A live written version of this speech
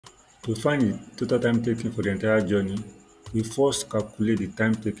To find the total time taken for the entire journey, we first calculate the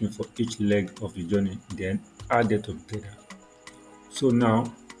time taken for each leg of the journey, then add it together. So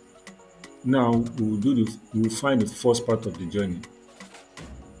now we will find the first part of the journey,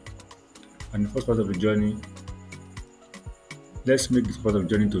 and the first part of the journey, let's make this part of the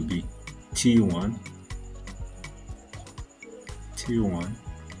journey to be T1, T1,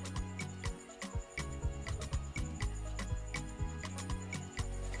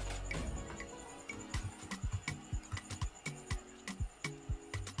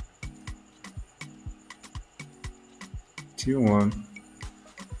 T1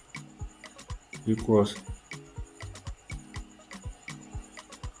 equals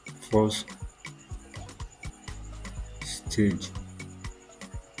first stage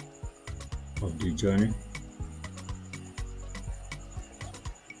of the journey,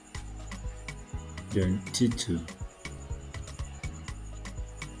 then T2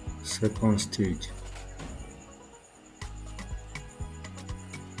 second stage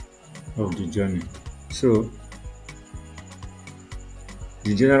of the journey. So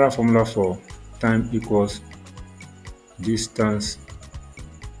the general formula for time equals distance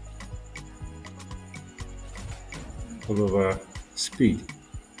all over speed.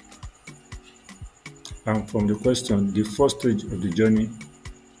 And from the question, the first stage of the journey,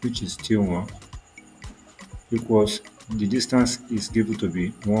 which is T1, equals the distance is given to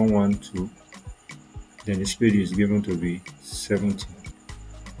be 112, then the speed is given to be 70.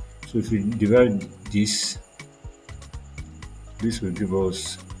 So if we divide this will give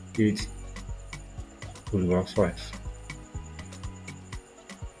us 8 over 5,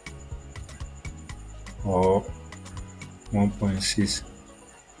 or 1.6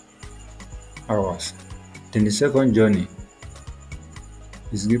 hours. Then the second journey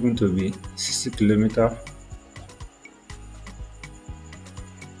is given to be 60 kilometers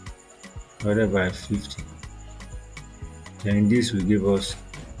divided by 50. Then this will give us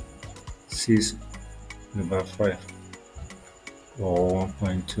 6 over 5, or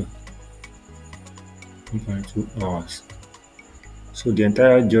 1.2 hours. So the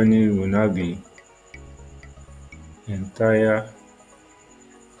entire journey will now be entire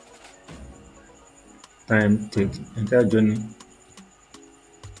journey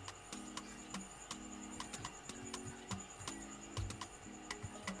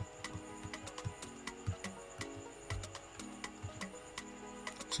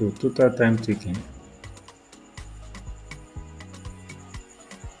so total time taken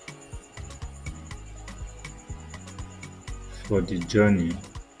for the journey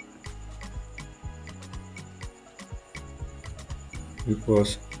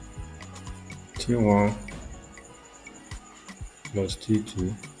equals T1 plus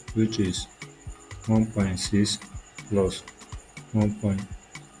T2, which is 1.6 plus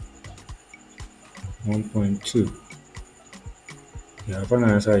 1.2. The final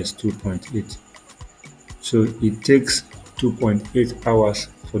answer is 2.8. So it takes 2.8 hours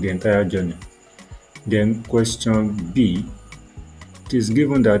for the entire journey. Then question B, it is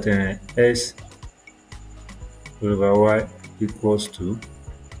given that S over Y equals to,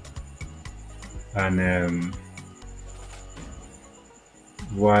 and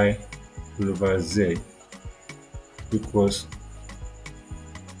Y over Z equals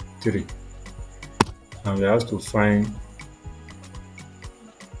 3, and we have to find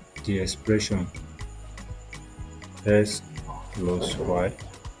the expression S plus Y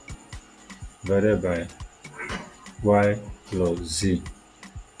divided by Y plus Z.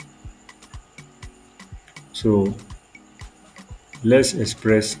 So let's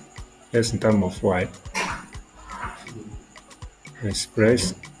express S in terms of Y.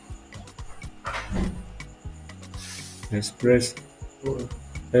 Express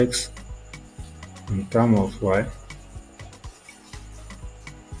X in terms of Y,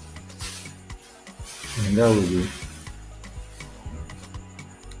 and that will be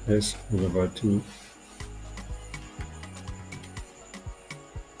S over 2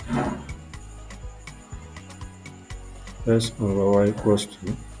 S over Y equals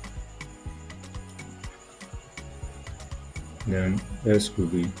to, then S will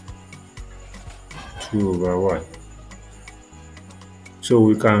be 2 over Y. So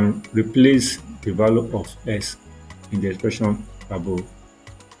we can replace the value of S in the expression above,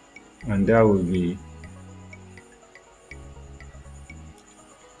 and that will be,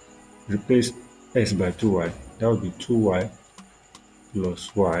 replace S by 2Y, that will be 2Y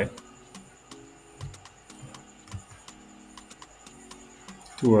plus Y,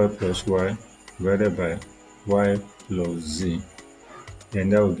 2Y plus Y divided by Y plus Z,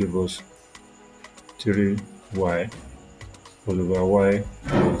 and that will give us 3Y all over y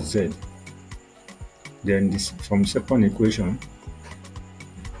plus z. Then this from second equation,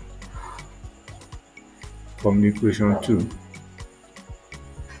 from the equation 2,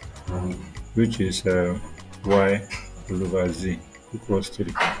 which is y all over z equals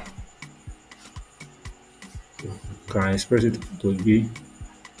 3. Can I express it to be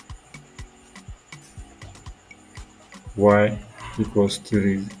y equals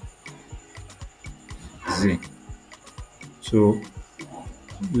 3z. So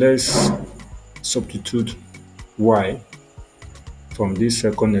let's substitute y from this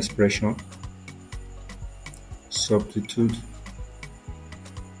second expression. Substitute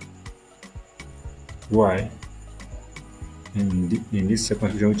y in this second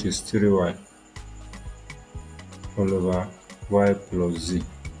expression, which is 3y all over y plus z.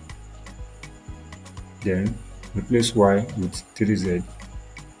 Then replace y with 3z.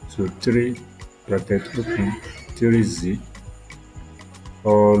 So 3 bracket open 3z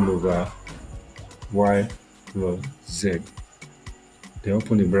all over y plus z. Then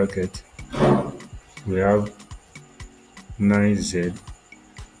open the bracket. We have 9z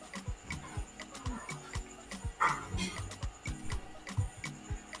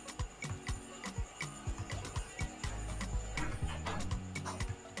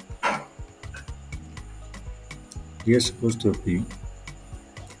here supposed to be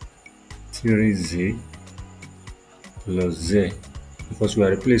 3z plus z, because we are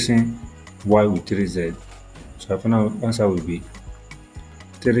replacing y with 3z. So our final answer will be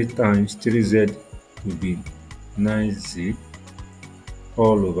 3 times 3z will be 9z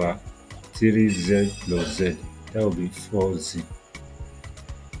all over 3z plus z. That will be 4z.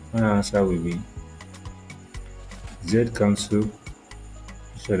 Final answer will be z cancel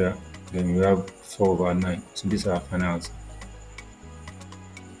each other, then we have 4 over 9. So this is our final answer.